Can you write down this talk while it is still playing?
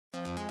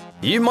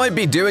You might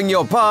be doing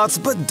your part,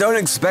 but don't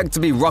expect to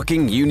be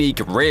rocking unique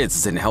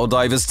rizz in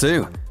Helldivers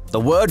 2. The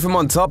word from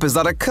on top is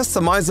that a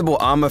customizable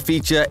armor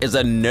feature is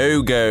a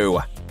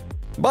no-go.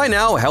 By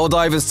now,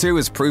 Helldivers 2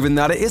 has proven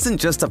that it isn't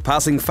just a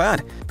passing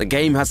fad. The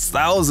game has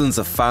thousands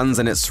of fans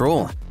in its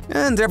thrall.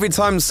 And every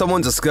time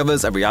someone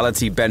discovers a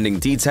reality-bending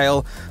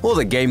detail, or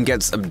the game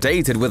gets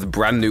updated with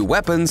brand new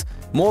weapons,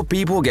 more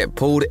people get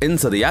pulled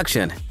into the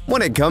action.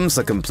 When it comes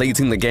to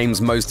completing the game's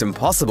most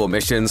impossible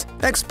missions,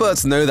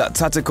 experts know that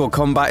tactical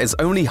combat is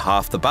only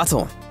half the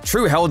battle.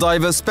 True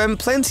Helldivers spend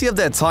plenty of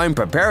their time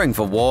preparing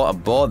for war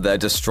aboard their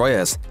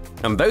destroyers.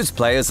 And those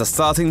players are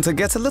starting to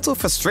get a little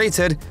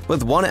frustrated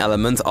with one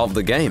element of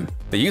the game: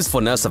 the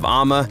usefulness of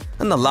armor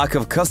and the lack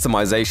of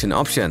customization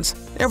options.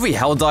 Every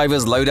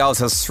Helldivers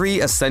loadout has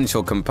 3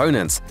 essential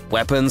components: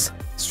 weapons,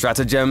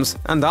 stratagems,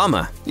 and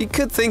armor. You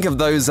could think of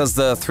those as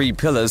the 3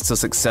 pillars to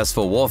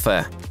successful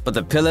warfare, but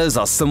the pillars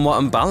are somewhat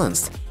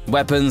unbalanced.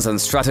 Weapons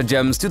and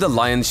stratagems do the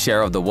lion's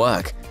share of the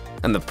work,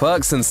 and the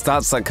perks and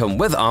stats that come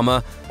with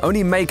armor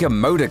only make a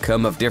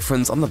modicum of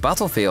difference on the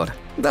battlefield.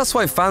 That's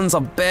why fans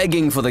are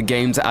begging for the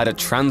game to add a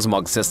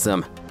transmog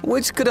system,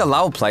 which could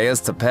allow players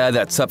to pair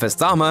their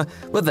toughest armor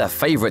with their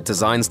favorite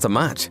designs to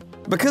match.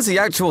 Because the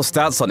actual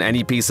stats on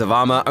any piece of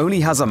armor only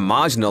has a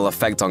marginal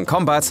effect on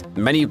combat,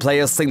 many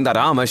players think that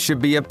armor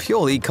should be a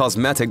purely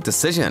cosmetic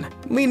decision.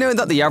 We know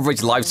that the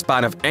average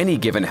lifespan of any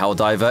given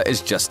Helldiver is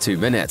just 2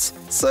 minutes,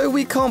 so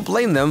we can't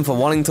blame them for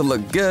wanting to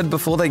look good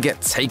before they get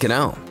taken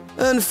out.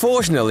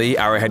 Unfortunately,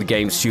 Arrowhead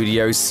Game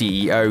Studio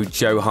CEO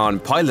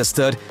Johan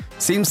Pilestad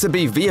seems to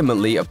be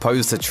vehemently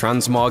opposed to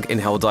transmog in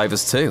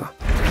Helldivers 2.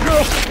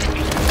 No!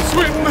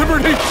 Sweet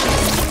liberty!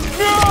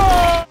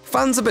 No!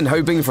 Fans have been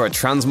hoping for a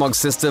transmog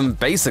system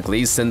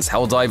basically since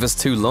Helldivers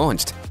 2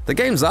 launched. The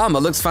game's armor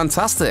looks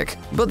fantastic,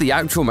 but the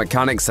actual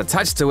mechanics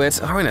attached to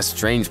it are in a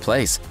strange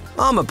place.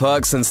 Armor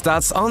perks and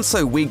stats aren't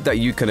so weak that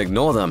you can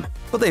ignore them,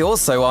 but they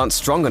also aren't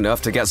strong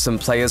enough to get some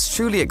players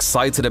truly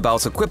excited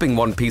about equipping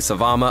one piece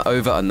of armor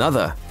over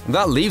another.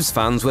 That leaves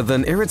fans with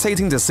an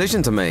irritating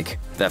decision to make.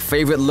 Their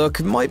favorite look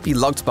might be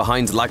locked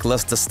behind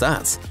lackluster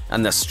stats,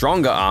 and the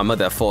stronger armor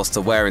they're forced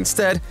to wear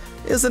instead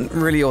isn't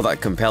really all that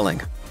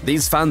compelling.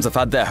 These fans have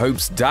had their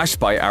hopes dashed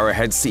by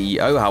Arrowhead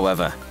CEO,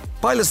 however.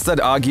 Pilestad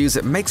argues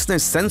it makes no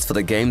sense for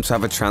the game to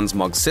have a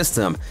transmog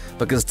system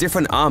because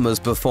different armors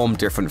perform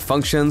different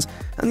functions,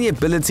 and the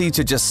ability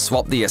to just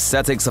swap the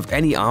aesthetics of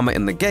any armor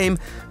in the game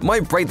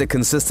might break the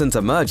consistent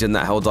immersion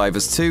that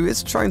Helldivers 2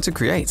 is trying to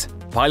create.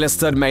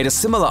 Pilestad made a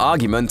similar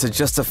argument to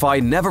justify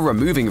never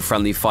removing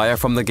friendly fire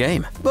from the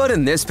game, but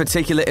in this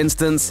particular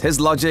instance, his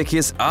logic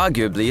is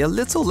arguably a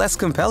little less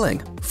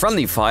compelling.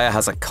 Friendly fire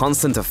has a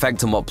constant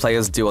effect on what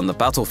players do on the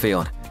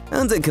battlefield,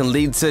 and it can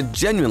lead to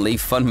genuinely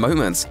fun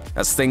moments.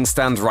 As things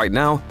stand right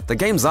now, the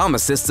game's armor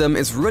system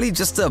is really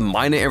just a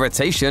minor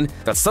irritation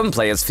that some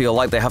players feel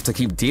like they have to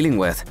keep dealing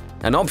with.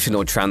 An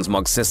optional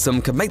transmog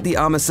system could make the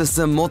armor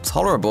system more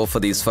tolerable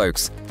for these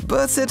folks,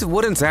 but it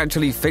wouldn't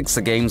actually fix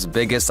the game's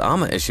biggest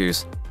armor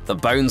issues. The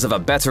bones of a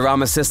better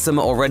armor system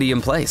are already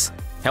in place.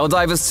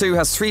 Helldivers 2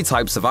 has 3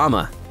 types of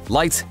armor: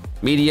 light,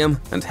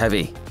 medium, and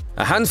heavy.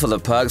 A handful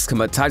of perks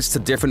can attach to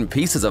different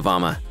pieces of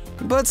armor,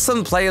 but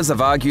some players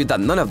have argued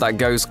that none of that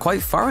goes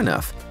quite far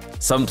enough.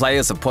 Some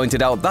players have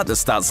pointed out that the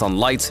stats on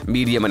light,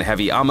 medium, and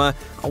heavy armor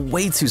are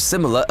way too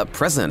similar at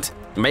present.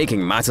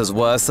 Making matters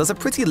worse, there's a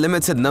pretty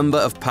limited number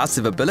of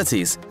passive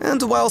abilities,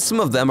 and while some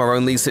of them are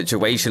only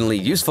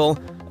situationally useful,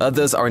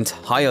 others are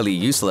entirely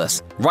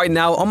useless. Right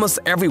now, almost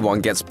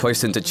everyone gets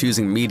pushed into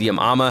choosing medium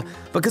armor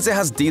because it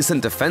has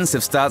decent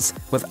defensive stats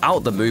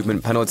without the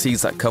movement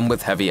penalties that come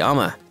with heavy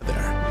armor.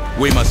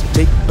 We must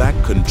take back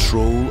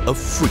control of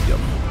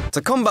freedom.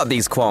 To combat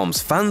these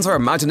qualms, fans are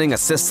imagining a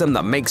system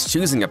that makes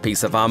choosing a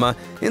piece of armor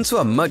into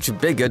a much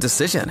bigger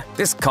decision.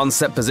 This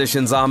concept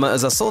positions armor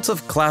as a sort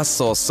of class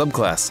or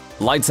subclass.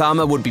 Light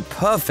armor would be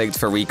perfect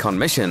for recon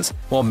missions,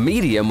 while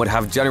medium would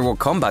have general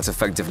combat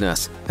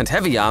effectiveness, and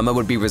heavy armor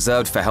would be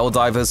reserved for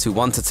Helldivers who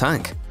want to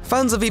tank.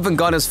 Fans have even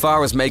gone as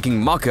far as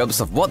making mock-ups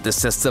of what this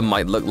system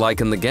might look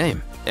like in the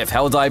game. If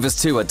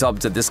Helldivers 2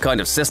 adopted this kind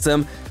of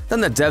system,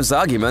 then the devs'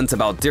 argument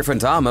about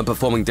different armor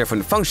performing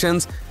different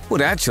functions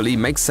would actually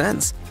make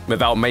sense.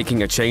 Without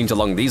making a change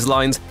along these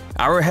lines,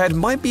 Arrowhead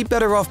might be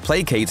better off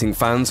placating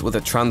fans with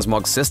a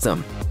transmog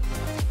system.